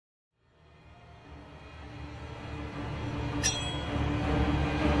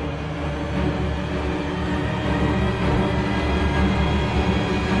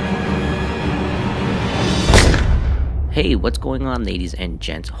Hey, what's going on, ladies and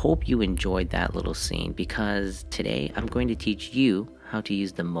gents? Hope you enjoyed that little scene, because today I'm going to teach you how to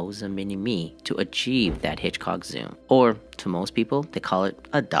use the MOZA Mini-Me to achieve that Hitchcock zoom, or to most people, they call it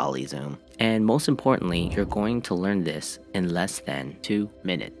a Dolly zoom. And most importantly, you're going to learn this in less than 2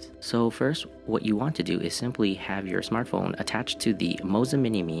 minutes. So first, what you want to do is simply have your smartphone attached to the MOZA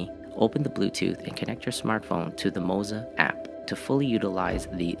Mini-Me, open the Bluetooth, and connect your smartphone to the MOZA app to fully utilize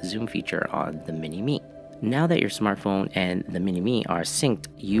the zoom feature on the Mini-Me. Now that your smartphone and the Mini-Me are synced,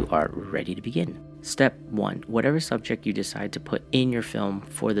 you are ready to begin. Step 1. Whatever subject you decide to put in your film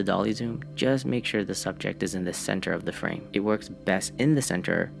for the Dolly zoom, just make sure the subject is in the center of the frame. It works best in the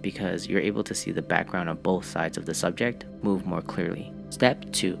center because you're able to see the background on both sides of the subject move more clearly.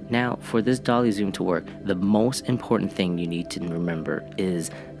 Step 2. Now, for this Dolly zoom to work, the most important thing you need to remember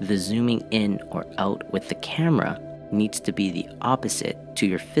is the zooming in or out with the camera needs to be the opposite to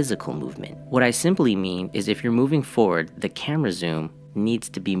your physical movement. What I simply mean is if you're moving forward, the camera zoom needs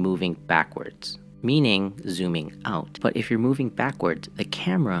to be moving backwards, meaning zooming out. But if you're moving backwards, the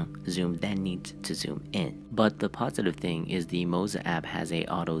camera zoom then needs to zoom in. But the positive thing is the MOZA app has a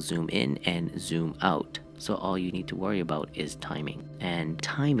auto zoom in and zoom out. So all you need to worry about is timing. And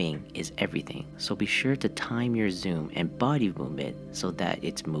timing is everything. So be sure to time your zoom and body movement so that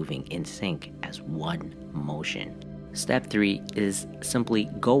it's moving in sync as one motion. Step 3 is simply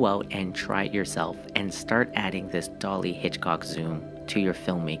go out and try it yourself and start adding this Dolly Hitchcock zoom to your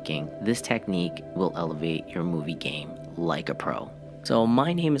filmmaking. This technique will elevate your movie game like a pro. So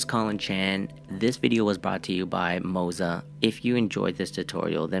my name is Colin Chan. This video was brought to you by MOZA. If you enjoyed this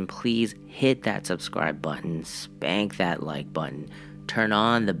tutorial, then please hit that subscribe button, spank that like button, turn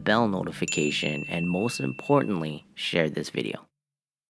on the bell notification, and most importantly, share this video.